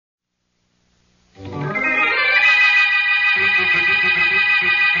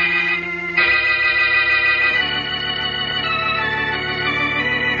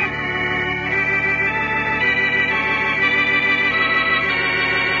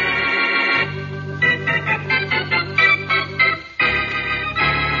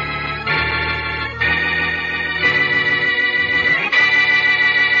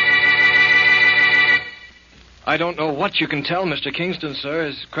I don't know what you can tell Mr. Kingston, sir.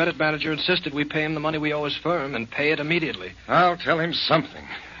 His credit manager insisted we pay him the money we owe his firm and pay it immediately. I'll tell him something.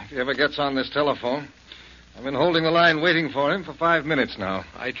 If he ever gets on this telephone. I've been holding the line waiting for him for 5 minutes now.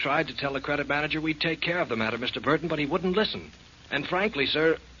 I tried to tell the credit manager we'd take care of the matter, Mr. Burton, but he wouldn't listen. And frankly,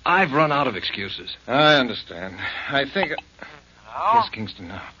 sir, I've run out of excuses. I understand. I think... Hello? Yes, Kingston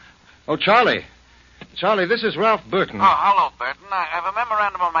now. Oh, Charlie. Charlie, this is Ralph Burton. Oh, hello, Burton. I have a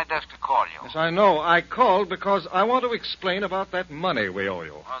memorandum on my desk to call you. Yes, I know. I called because I want to explain about that money we owe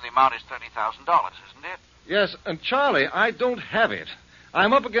you. Well, the amount is $30,000, isn't it? Yes, and Charlie, I don't have it.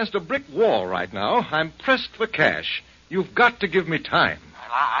 I'm up against a brick wall right now. I'm pressed for cash. You've got to give me time. Well,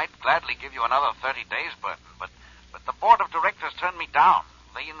 I'd gladly give you another 30 days, Burton, but the board of directors turned me down.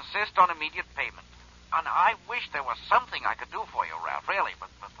 They insist on immediate payment. And I wish there was something I could do for you, Ralph, really, but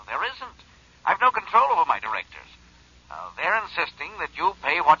there isn't. I've no control over my directors. They're insisting that you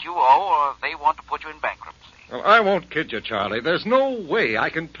pay what you owe, or they want to put you in bankruptcy. Well, I won't kid you, Charlie. There's no way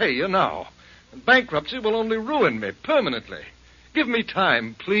I can pay you now. Bankruptcy will only ruin me permanently. Give me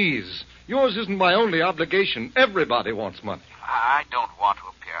time, please. Yours isn't my only obligation. Everybody wants money. I don't want to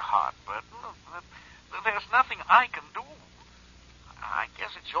appear hard, Burton. There's nothing I can do. I guess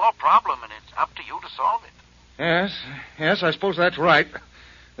it's your problem, and it's up to you to solve it. Yes, I suppose that's right.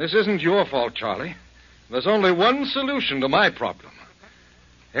 This isn't your fault, Charlie. There's only one solution to my problem.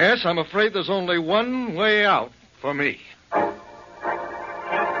 Yes, I'm afraid there's only one way out for me.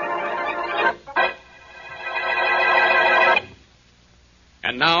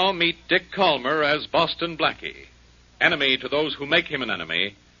 And now meet Dick Calmer as Boston Blackie. Enemy to those who make him an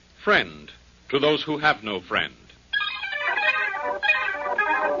enemy. Friend to those who have no friend.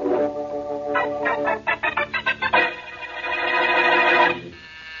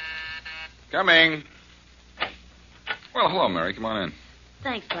 Coming. Well, hello, Mary. Come on in.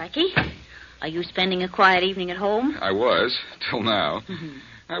 Thanks, Blackie. Are you spending a quiet evening at home? I was, till now. Mm-hmm.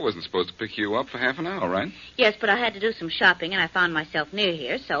 I wasn't supposed to pick you up for half an hour, right? Yes, but I had to do some shopping, and I found myself near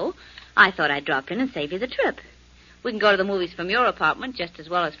here, so I thought I'd drop in and save you the trip. We can go to the movies from your apartment just as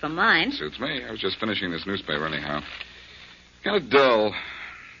well as from mine. Suits me. I was just finishing this newspaper anyhow. Kind of dull.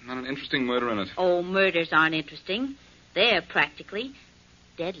 Not an interesting murder in it. Oh, murders aren't interesting. They're practically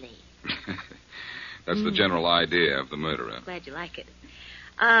deadly. That's the general idea of the murderer. Glad you like it.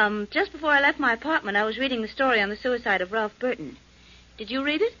 Just before I left my apartment, I was reading the story on the suicide of Ralph Burton. Did you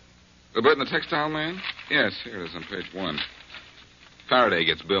read it? The Burton the Textile Man? Yes, here it is on page 1. Faraday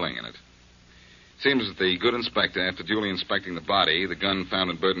gets billing in it. Seems that the good inspector, after duly inspecting the body, the gun found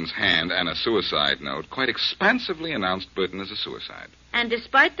in Burton's hand, and a suicide note, quite expansively announced Burton as a suicide. And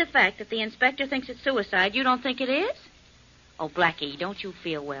despite the fact that the inspector thinks it's suicide, you don't think it is? Oh, Blackie, don't you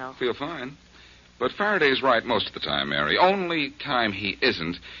feel well? Feel fine. But Faraday's right most of the time, Mary. Only time he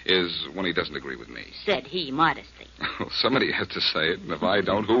isn't is when he doesn't agree with me. Said he modestly. Well, somebody has to say it, and if I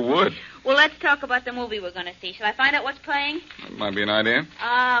don't, who would? Well, let's talk about the movie we're going to see. Shall I find out what's playing? That might be an idea.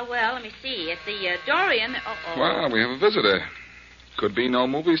 Well, let me see. It's the Dorian. Uh-oh. Well, we have a visitor. Could be no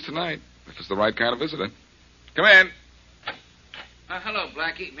movies tonight, if it's the right kind of visitor. Come in. Hello,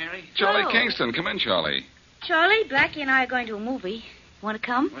 Blackie, Mary. Charlie Hello. Kingston. Come in, Charlie. Charlie, Blackie and I are going to a movie. Want to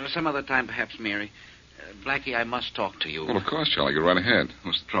come? Well, some other time, perhaps, Mary. Blackie, I must talk to you. Well, of course, Charlie. Go right ahead.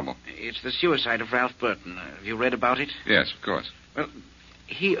 What's the trouble? It's the suicide of Ralph Burton. Have you read about it? Yes, of course. Well,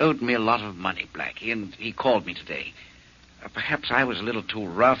 he owed me a lot of money, Blackie, and he called me today. Perhaps I was a little too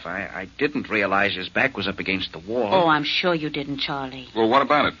rough. I didn't realize his back was up against the wall. Oh, I'm sure you didn't, Charlie. Well, what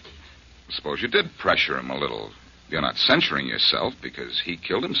about it? Suppose you did pressure him a little. You're not censuring yourself because he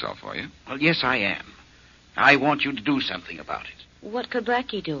killed himself, are you? Well, yes, I am. I want you to do something about it. What could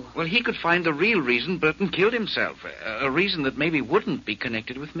Blackie do? Well, he could find the real reason Burton killed himself. A reason that maybe wouldn't be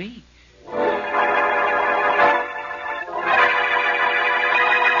connected with me.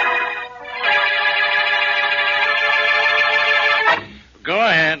 Go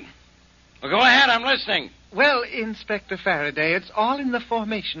ahead. Well, go ahead. I'm listening. Well, Inspector Faraday, it's all in the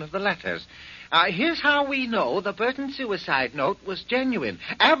formation of the letters. Here's how we know the Burton suicide note was genuine.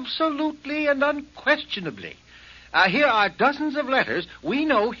 Absolutely and unquestionably. Here are dozens of letters we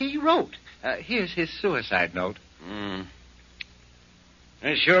know he wrote. Here's his suicide note.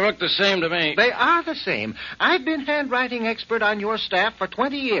 They sure look the same to me. They are the same. I've been handwriting expert on your staff for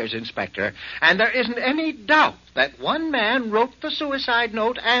 20 years, Inspector, and there isn't any doubt that one man wrote the suicide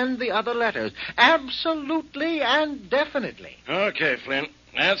note and the other letters. Absolutely and definitely. Okay, Flynn.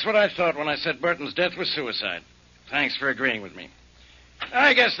 That's what I thought when I said Burton's death was suicide. Thanks for agreeing with me.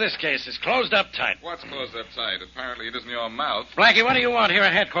 I guess this case is closed up tight. What's closed up tight? Apparently it isn't your mouth. Blackie, what do you want here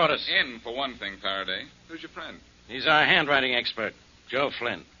at headquarters? In, for one thing, Faraday. Who's your friend? He's our handwriting expert. Joe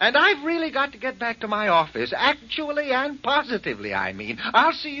Flynn. And I've really got to get back to my office. Actually and positively, I mean.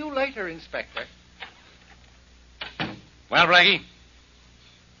 I'll see you later, Inspector. Well, Blackie?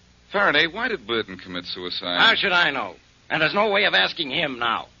 Faraday, why did Burton commit suicide? How should I know? And there's no way of asking him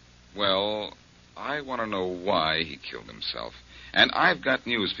now. Well, I want to know why he killed himself. And I've got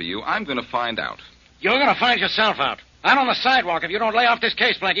news for you. I'm going to find out. You're going to find yourself out. Out on the sidewalk if you don't lay off this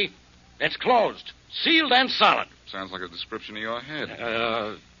case, Blackie. It's closed. Sealed and solid. Sounds like a description of your head.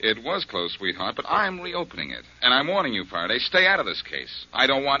 It was closed, sweetheart, but I'm reopening it. And I'm warning you, Faraday, stay out of this case. I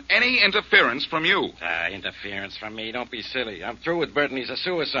don't want any interference from you. Interference from me? Don't be silly. I'm through with Burton. He's a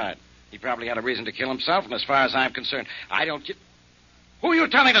suicide. He probably had a reason to kill himself, and as far as I'm concerned, I don't... Who are you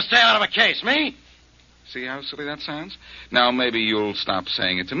telling to stay out of a case, me? See how silly that sounds? Now maybe you'll stop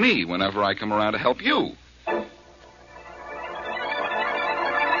saying it to me whenever I come around to help you.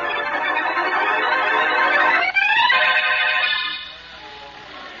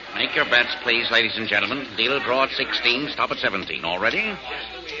 Make your bets, please, ladies and gentlemen. Dealer draw at 16, stop at 17. All ready?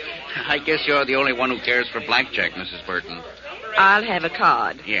 I guess you're the only one who cares for blackjack, Mrs. Burton. I'll have a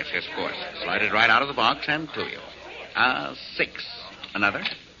card. Yes, of course. Slide it right out of the box and to you. 6. Another?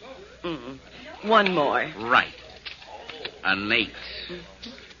 One more. Right. An 8.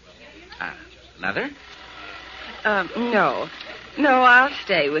 Another? No. No, I'll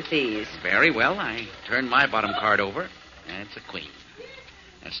stay with these. Very well. I turn my bottom card over. That's a queen.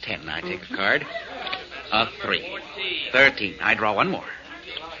 That's 10. I take a card. A 3. 13. I draw one more.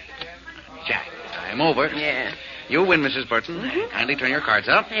 Jack. I'm over. Yeah. You win, Mrs. Burton. Kindly turn your cards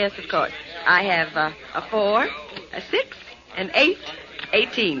up. Yes, of course. I have a 4, a 6, an 8,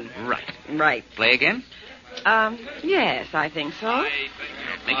 18. Right. Right. Play again? Yes, I think so.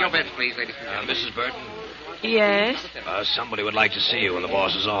 Make your bets, please, ladies and gentlemen. Mrs. Burton, Yes. somebody would like to see you in the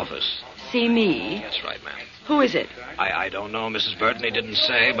boss's office. See me? That's right, ma'am. Who is it? I don't know, Mrs. Burton. He didn't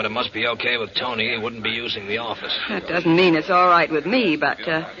say, but it must be okay with Tony. He wouldn't be using the office. That doesn't mean it's all right with me, but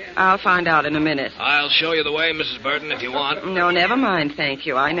I'll find out in a minute. I'll show you the way, Mrs. Burton, if you want. No, never mind, thank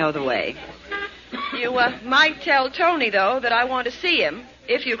you. I know the way. You might tell Tony, though, that I want to see him,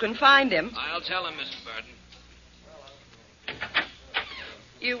 if you can find him. I'll tell him, Mrs. Burton.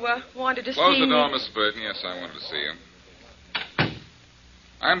 You wanted to Close see the me. door, Mrs. Burton. Yes, I wanted to see you.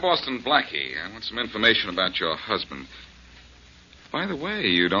 I'm Boston Blackie. I want some information about your husband. By the way,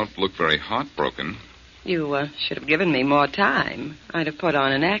 you don't look very heartbroken. You should have given me more time. I'd have put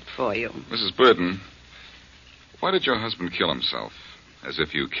on an act for you. Mrs. Burton, why did your husband kill himself? As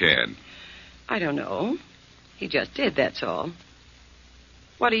if you cared. I don't know. He just did, that's all.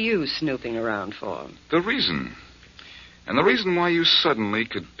 What are you snooping around for? The reason. And the reason why you suddenly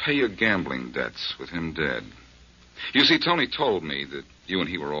could pay your gambling debts with him dead. You see, Tony told me that you and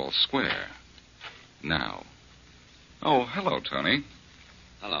he were all square. Now. Oh, hello, Tony.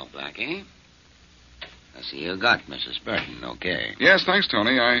 Hello, Blackie. I see you got Mrs. Burton, okay. Yes, thanks,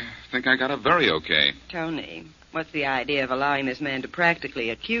 Tony. I think I got a very okay. Tony, what's the idea of allowing this man to practically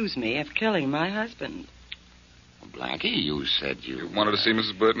accuse me of killing my husband? Blackie, you said You wanted to see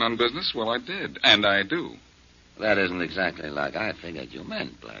Mrs. Burton on business? Well, I did. And I do. That isn't exactly like I figured you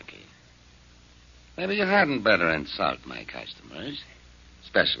meant, Blackie. Maybe you hadn't better insult my customers,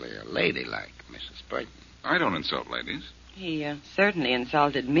 especially a lady like Mrs. Burton. I don't insult ladies. He certainly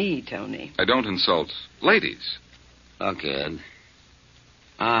insulted me, Tony. I don't insult ladies. Look, kid,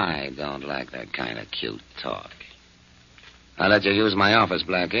 I don't like that kind of cute talk. I let you use my office,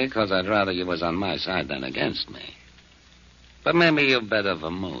 Blackie, because I'd rather you was on my side than against me. But maybe you're better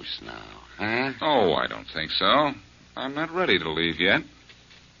vamoose now, huh? Oh, I don't think so. I'm not ready to leave yet.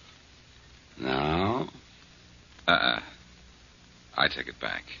 No? I take it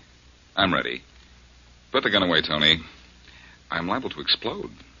back. I'm ready. Put the gun away, Tony. I'm liable to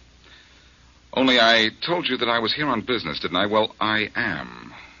explode. Only I told you that I was here on business, didn't I? Well, I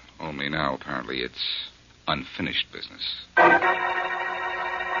am. Only now, apparently, it's unfinished business.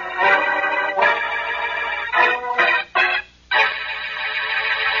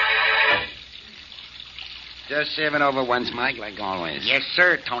 Just serving over once, Mike, like always. Yes,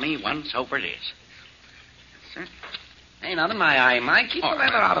 sir, Tony. Once over it is. Sir? Ain't out of my eye, Mike. Keep the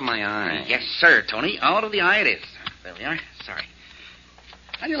leather out of my eye. Yes, sir, Tony. Out of the eye it is. There we are. Sorry.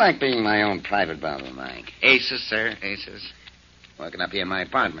 How do you like being my own private barber, Mike? Aces, sir. Aces. Working up here in my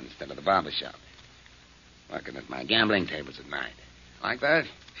apartment instead of the barber shop. Working at my gambling tables at night. Like that?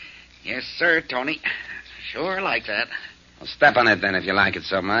 Yes, sir, Tony. Sure like that. Well, step on it then if you like it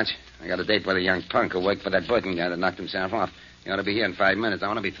so much. I got a date with a young punk who worked for that Burton guy that knocked himself off. You ought to be here in 5 minutes. I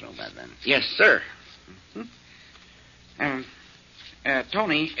want to be through by then. Yes, sir.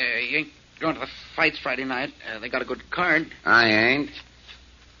 Tony, you ain't going to the fights Friday night. They got a good card. I ain't.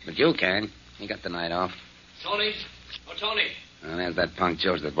 But you can. You got the night off. Tony? Oh, Tony. And there's that punk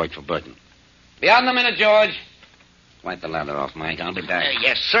George that worked for Burton. Be out in a minute, George. Wipe the ladder off, Mike. I'll be back.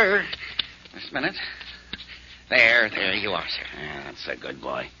 Yes, sir. Just a minute. There you are, sir. Yeah, that's a good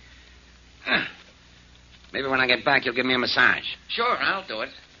boy. Maybe when I get back, you'll give me a massage. Sure, I'll do it.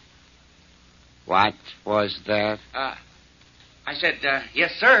 What was that? I said,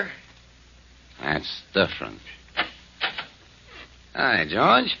 yes, sir. That's different. Hi,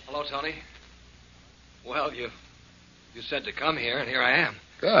 George. Hello, Tony. Well, you said to come here, and here I am.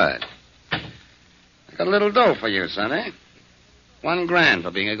 Good. I got a little dough for you, Sonny. $1,000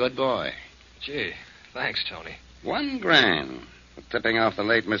 for being a good boy. Gee, thanks, Tony. $1,000 for tipping off the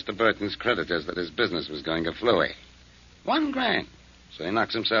late Mr. Burton's creditors that his business was going to flooey. $1,000. So he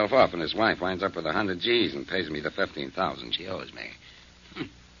knocks himself off, and his wife winds up with 100 G's and pays me the 15,000 she owes me.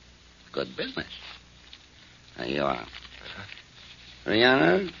 Good business. There you are.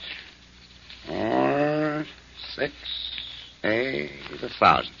 300, 4, 6, 8,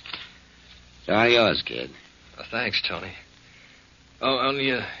 1,000. It's all yours, kid. Thanks, Tony. Oh, only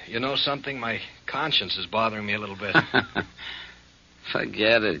you know something? My conscience is bothering me a little bit.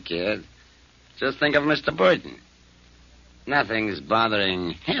 Forget it, kid. Just think of Mr. Burton. Nothing's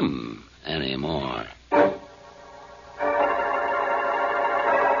bothering him anymore.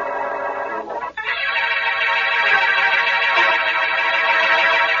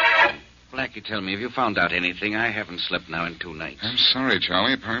 Blackie, tell me, have you found out anything? I haven't slept now in 2 nights. I'm sorry,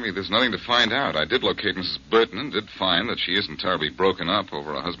 Charlie. Apparently there's nothing to find out. I did locate Mrs. Burton and did find that she isn't terribly broken up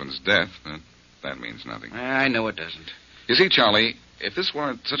over her husband's death. But that means nothing. I know it doesn't. You see, Charlie, if this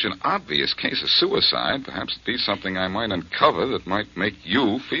weren't such an obvious case of suicide, perhaps it'd be something I might uncover that might make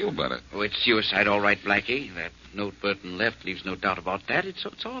you feel better. Oh, it's suicide, all right, Blackie. That note Burton left leaves no doubt about that. It's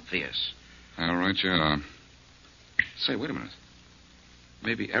obvious. All right, yeah. Say, wait a minute.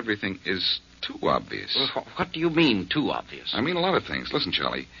 Maybe everything is too obvious. Well, what do you mean, too obvious? I mean a lot of things. Listen,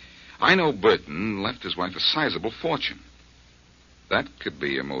 Charlie. I know Burton left his wife a sizable fortune. That could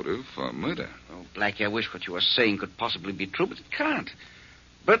be a motive for murder. Oh, Blackie, I wish what you were saying could possibly be true, but it can't.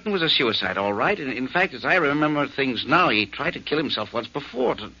 Burton was a suicide, all right. And in fact, as I remember things now, he tried to kill himself once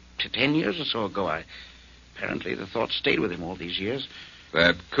before, to 10 years or so ago. Apparently the thought stayed with him all these years.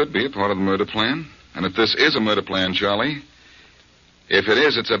 That could be a part of the murder plan. And if this is a murder plan, Charlie, if it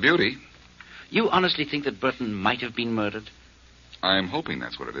is, it's a beauty. You honestly think that Burton might have been murdered? I'm hoping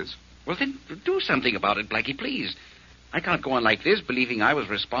that's what it is. Well, then do something about it, Blackie, please. I can't go on like this, believing I was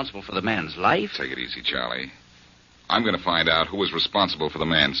responsible for the man's life. Take it easy, Charlie. I'm going to find out who was responsible for the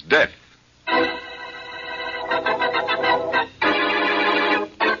man's death.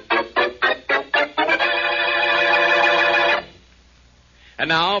 And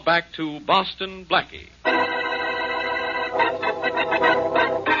now, back to Boston Blackie.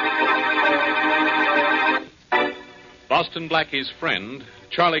 Boston Blackie's friend,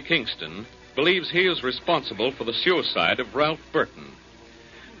 Charlie Kingston, believes he is responsible for the suicide of Ralph Burton.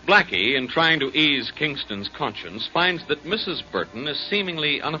 Blackie, in trying to ease Kingston's conscience, finds that Mrs. Burton is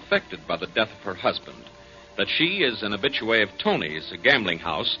seemingly unaffected by the death of her husband, that she is an habitué of Tony's, a gambling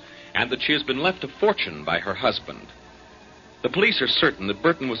house, and that she has been left a fortune by her husband. The police are certain that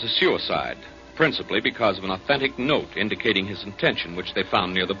Burton was a suicide, principally because of an authentic note indicating his intention, which they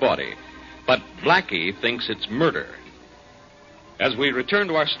found near the body. But Blackie thinks it's murder. As we return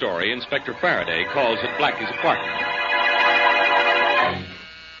to our story, Inspector Faraday calls at Blackie's apartment.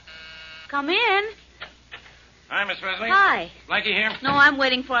 Come in. Hi, Miss Wesley. Hi. Blackie here? No, I'm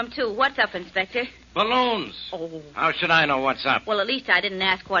waiting for him, too. What's up, Inspector? Balloons. Oh. How should I know what's up? Well, at least I didn't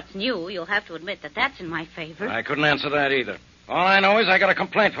ask what's new. You'll have to admit that that's in my favor. I couldn't answer that either. All I know is I got a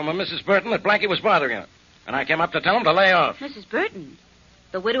complaint from a Mrs. Burton that Blackie was bothering her. And I came up to tell him to lay off. Mrs. Burton?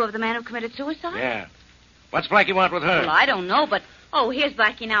 The widow of the man who committed suicide? Yeah. What's Blackie want with her? Well, I don't know, but... Oh, here's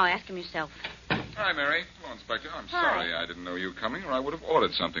Blackie now. Ask him yourself. Hi, Mary. Hello, Inspector. I'm Hi. sorry I didn't know you were coming, or I would have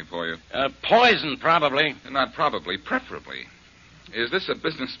ordered something for you. Poison, probably. Not probably, preferably. Is this a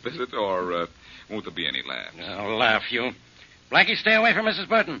business visit, or won't there be any laughs? Oh, laugh, you. Blackie, stay away from Mrs.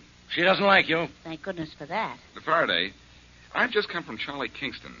 Burton. She doesn't like you. Thank goodness for that. Faraday, I've just come from Charlie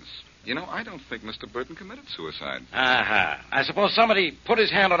Kingston's. You know, I don't think Mr. Burton committed suicide. Aha. I suppose somebody put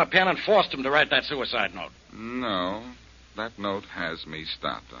his hand on a pen and forced him to write that suicide note. No. That note has me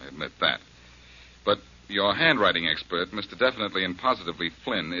stopped, I admit that. But your handwriting expert, Mr. Definitely and Positively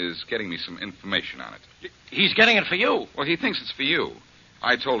Flynn, is getting me some information on it. He's getting it for you. Well, he thinks it's for you.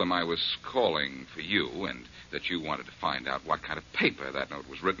 I told him I was calling for you and that you wanted to find out what kind of paper that note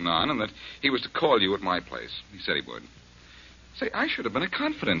was written on and that he was to call you at my place. He said he would. Say, I should have been a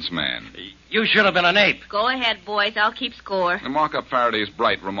confidence man. You should have been an ape. Go ahead, boys. I'll keep score. And mark up Faraday's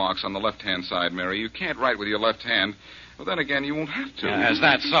bright remarks on the left-hand side, Mary. You can't write with your left hand. Well, then again, you won't have to. Is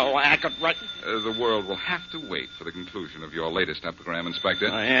that so? I could write... The world will have to wait for the conclusion of your latest epigram, Inspector.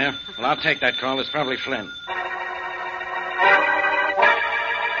 Oh, yeah? Well, I'll take that call. It's probably Flynn.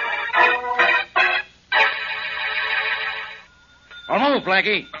 Oh, move,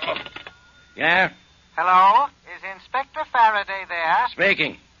 Blackie. Yeah? Hello? Is Inspector Faraday there?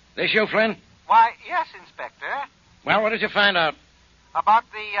 Speaking. This you, Flynn? Why, yes, Inspector. Well, what did you find out? About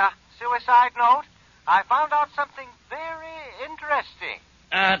the suicide note? I found out something very interesting.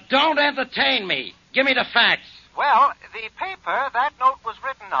 Don't entertain me. Give me the facts. Well, the paper that note was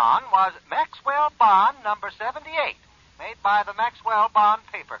written on was Maxwell Bond number 78, made by the Maxwell Bond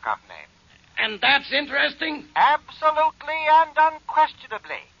Paper Company. And that's interesting? Absolutely and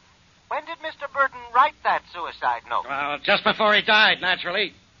unquestionably. When did Mr. Burton write that suicide note? Well, just before he died,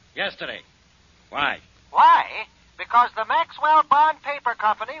 naturally. Yesterday. Why? Why? Because the Maxwell Bond Paper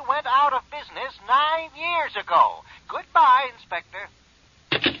Company went out of business 9 years ago. Goodbye, Inspector.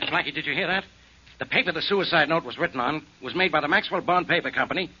 Blackie, did you hear that? The paper the suicide note was written on was made by the Maxwell Bond Paper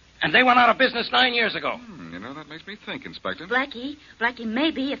Company, and they went out of business 9 years ago. That makes me think, Inspector. Blackie,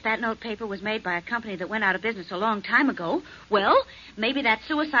 maybe if that note paper was made by a company that went out of business a long time ago, well, maybe that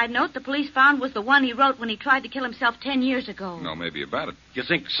suicide note the police found was the one he wrote when he tried to kill himself 10 years ago. No, maybe about it. You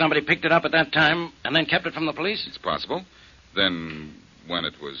think somebody picked it up at that time and then kept it from the police? It's possible. Then, when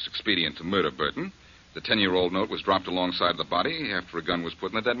it was expedient to murder Burton, the 10-year-old note was dropped alongside the body after a gun was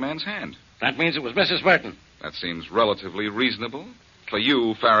put in the dead man's hand. That means it was Mrs. Burton. That seems relatively reasonable. For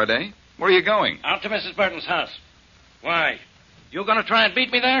you, Faraday. Where are you going? Out to Mrs. Burton's house. Why? You going to try and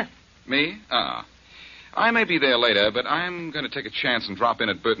beat me there? Me? I may be there later, but I'm going to take a chance and drop in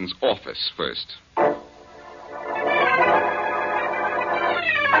at Burton's office first.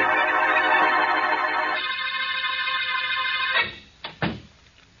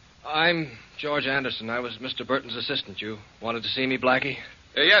 I'm George Anderson. I was Mr. Burton's assistant. You wanted to see me, Blackie?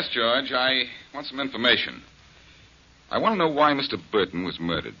 Yes, George. I want some information. I want to know why Mr. Burton was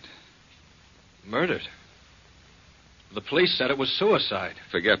murdered. Murdered? The police said it was suicide.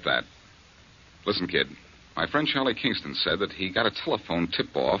 Forget that. Listen, kid. My friend Charlie Kingston said that he got a telephone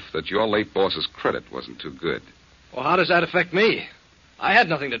tip-off that your late boss's credit wasn't too good. Well, how does that affect me? I had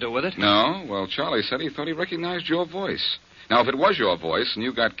nothing to do with it. No? Well, Charlie said he thought he recognized your voice. Now, if it was your voice and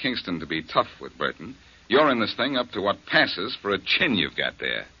you got Kingston to be tough with Burton, you're in this thing up to what passes for a chin you've got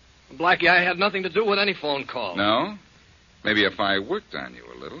there. Blackie, I had nothing to do with any phone call. No? Maybe if I worked on you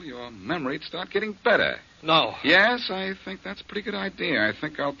a little, your memory'd start getting better. No. Yes, I think that's a pretty good idea. I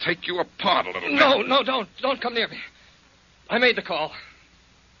think I'll take you apart a little bit. No, don't come near me. I made the call.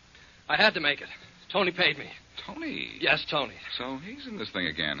 I had to make it. Tony paid me. Tony? Yes, Tony. So he's in this thing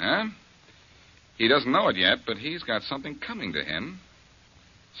again, huh? He doesn't know it yet, but he's got something coming to him.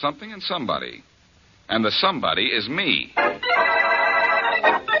 Something and somebody. And the somebody is me.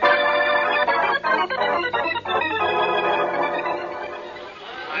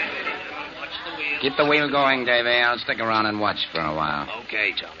 Keep the wheel going, Davy. I'll stick around and watch for a while.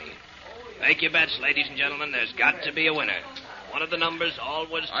 Okay, Tony. Make your bets, ladies and gentlemen. There's got to be a winner. One of the numbers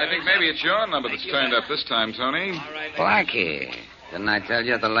always I think maybe it's your number that's turned up this time, Tony. All right, Blackie, didn't I tell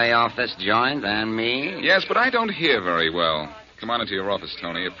you to lay off this joint and me? Yes, but I don't hear very well. Come on into your office,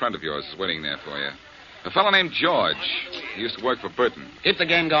 Tony. A friend of yours is waiting there for you. A fellow named George. He used to work for Burton. Keep the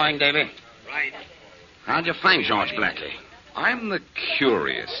game going, Davy. Right. How'd you find George Blackie? I'm the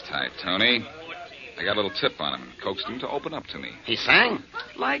curious type, Tony. I got a little tip on him and coaxed him to open up to me. He sang?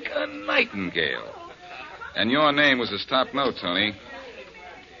 Like a nightingale. And your name was his top note, Tony.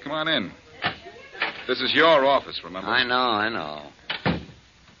 Come on in. This is your office, remember? I know.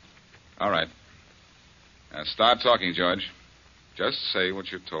 All right. Now start talking, George. Just say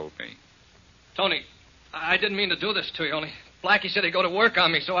what you told me. Tony, I didn't mean to do this to you, only Blackie said he'd go to work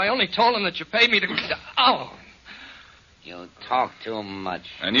on me, so I only told him that you paid me to... Oh! You talk too much.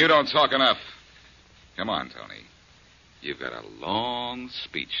 And you don't talk enough. Come on, Tony. You've got a long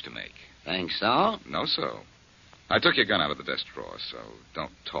speech to make. Think so? No, so. I took your gun out of the desk drawer, so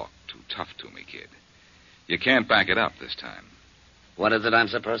don't talk too tough to me, kid. You can't back it up this time. What is it I'm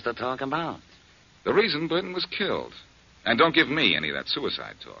supposed to talk about? The reason Burton was killed. And don't give me any of that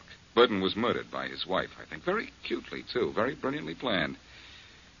suicide talk. Burton was murdered by his wife, I think. Very cutely, too. Very brilliantly planned.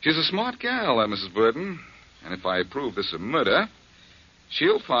 She's a smart gal, that Mrs. Burton. And if I prove this a murder,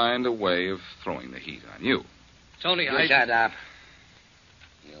 she'll find a way of throwing the heat on you. Tony, You shut up.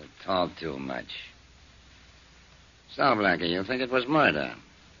 You talk too much. So, Blackie, you think it was murder?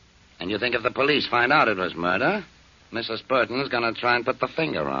 And you think if the police find out it was murder, Mrs. Burton's going to try and put the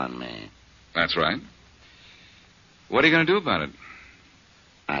finger on me. That's right. What are you going to do about it?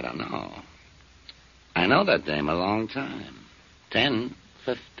 I don't know. I know that dame a long time. 10,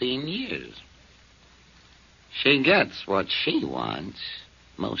 15 years. She gets what she wants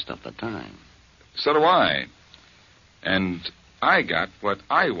most of the time. So do I. And I got what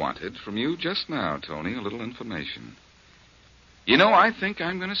I wanted from you just now, Tony, a little information. You know, I think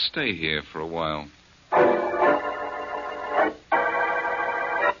I'm going to stay here for a while.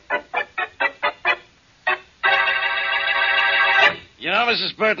 You know,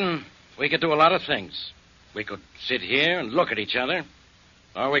 Mrs. Burton, we could do a lot of things. We could sit here and look at each other,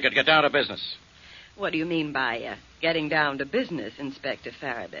 or we could get down to business. What do you mean by getting down to business, Inspector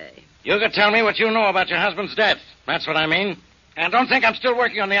Faraday? You could tell me what you know about your husband's death. That's what I mean. And don't think I'm still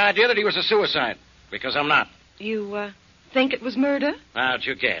working on the idea that he was a suicide, because I'm not. You, think it was murder? How'd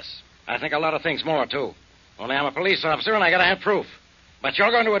you guess? I think a lot of things more, too. Only I'm a police officer, and I gotta have proof. But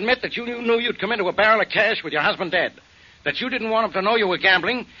you're going to admit that you knew you'd come into a barrel of cash with your husband dead. That you didn't want him to know you were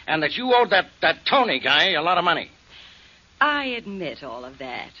gambling, and that you owed that Tony guy a lot of money. I admit all of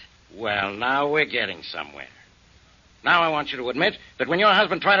that. Well, now we're getting somewhere. Now I want you to admit that when your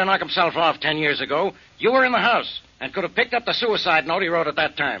husband tried to knock himself off 10 years ago, you were in the house and could have picked up the suicide note he wrote at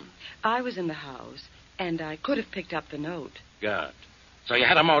that time. I was in the house, and I could have picked up the note. Good. So you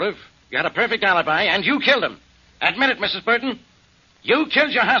had a motive, you had a perfect alibi, and you killed him. Admit it, Mrs. Burton. You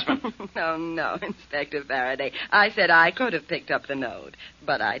killed your husband. No, Inspector Faraday. I said I could have picked up the note,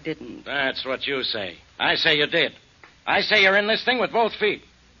 but I didn't. That's what you say. I say you did. I say you're in this thing with both feet.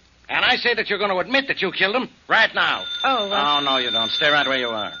 And I say that you're going to admit that you killed him right now. Oh, Oh, no, you don't. Stay right where you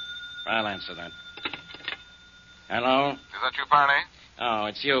are. I'll answer that. Hello? Is that you, Faraday? Oh,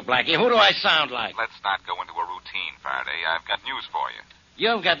 it's you, Blackie. Who do I sound like? Let's not go into a routine, Faraday. I've got news for you.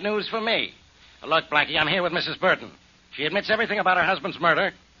 You've got news for me. Look, Blackie, I'm here with Mrs. Burton. She admits everything about her husband's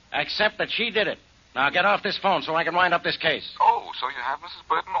murder, except that she did it. Now get off this phone so I can wind up this case. Oh, so you have Mrs.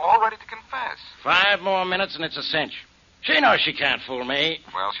 Burton all ready to confess? 5 more minutes and it's a cinch. She knows she can't fool me.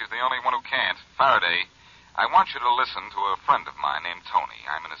 Well, she's the only one who can't. Faraday, I want you to listen to a friend of mine named Tony.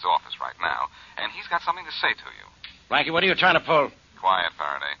 I'm in his office right now, and he's got something to say to you. Blackie, what are you trying to pull? Quiet,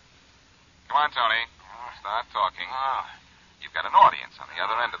 Faraday. Come on, Tony. Start talking. You've got an audience on the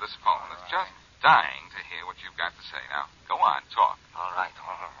other end of this phone that's just dying to hear what you've got to say. Now, go on, talk. All right.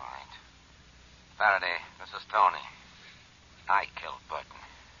 Faraday, this is Tony. I killed Burton.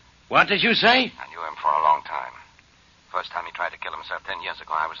 What did you say? I knew him for a long time. First time he tried to kill himself 10 years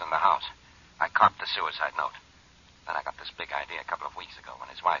ago, I was in the house. I caught the suicide note. Then I got this big idea a couple of weeks ago when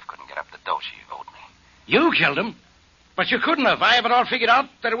his wife couldn't get up the dough she owed me. You killed him? But you couldn't have. I have it all figured out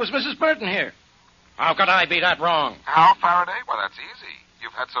that it was Mrs. Burton here. How could I be that wrong? How, Faraday? Well, that's easy.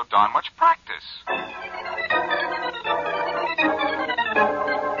 You've had so darn much practice.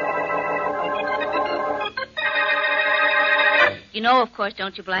 You know, of course,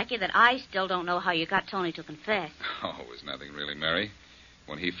 don't you, Blackie, that I still don't know how you got Tony to confess. Oh, it was nothing really, Mary.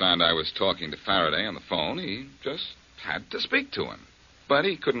 When he found I was talking to Faraday on the phone, he just had to speak to him. But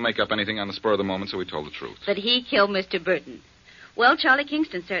he couldn't make up anything on the spur of the moment, so he told the truth. That he killed Mr. Burton. Well, Charlie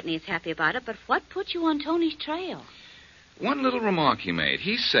Kingston certainly is happy about it, but what put you on Tony's trail? One little remark he made.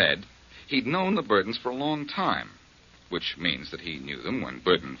 He said he'd known the Burtons for a long time, which means that he knew them when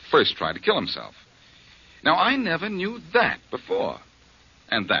Burton first tried to kill himself. Now, I never knew that before,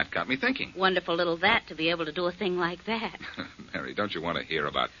 and that got me thinking. Wonderful little that to be able to do a thing like that. Mary, don't you want to hear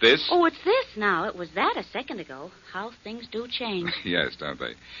about this? Oh, it's this now. It was that a second ago. How things do change. Yes, don't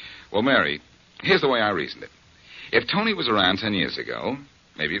they? Well, Mary, here's the way I reasoned it. If Tony was around 10 years ago,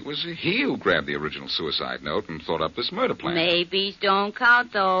 maybe it was he who grabbed the original suicide note and thought up this murder plan. Maybes don't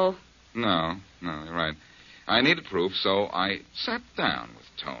count, though. No, you're right. I needed proof, so I sat down with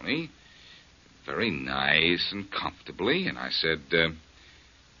Tony, very nice and comfortably, and I said,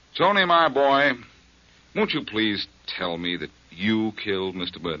 Tony, my boy, won't you please tell me that you killed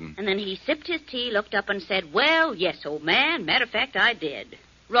Mr. Burton? And then he sipped his tea, looked up and said, well, yes, old man. Matter of fact, I did.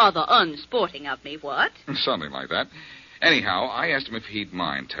 Rather unsporting of me, what? Something like that. Anyhow, I asked him if he'd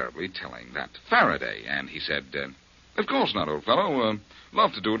mind terribly telling that to Faraday, and he said, of course not, old fellow.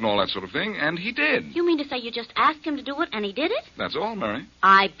 Love to do it and all that sort of thing, and he did. You mean to say you just asked him to do it and he did it? That's all, Mary.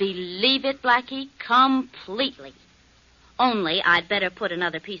 I believe it, Blackie, completely. Only I'd better put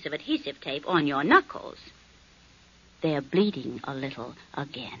another piece of adhesive tape on your knuckles. They're bleeding a little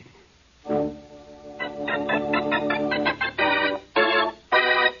again.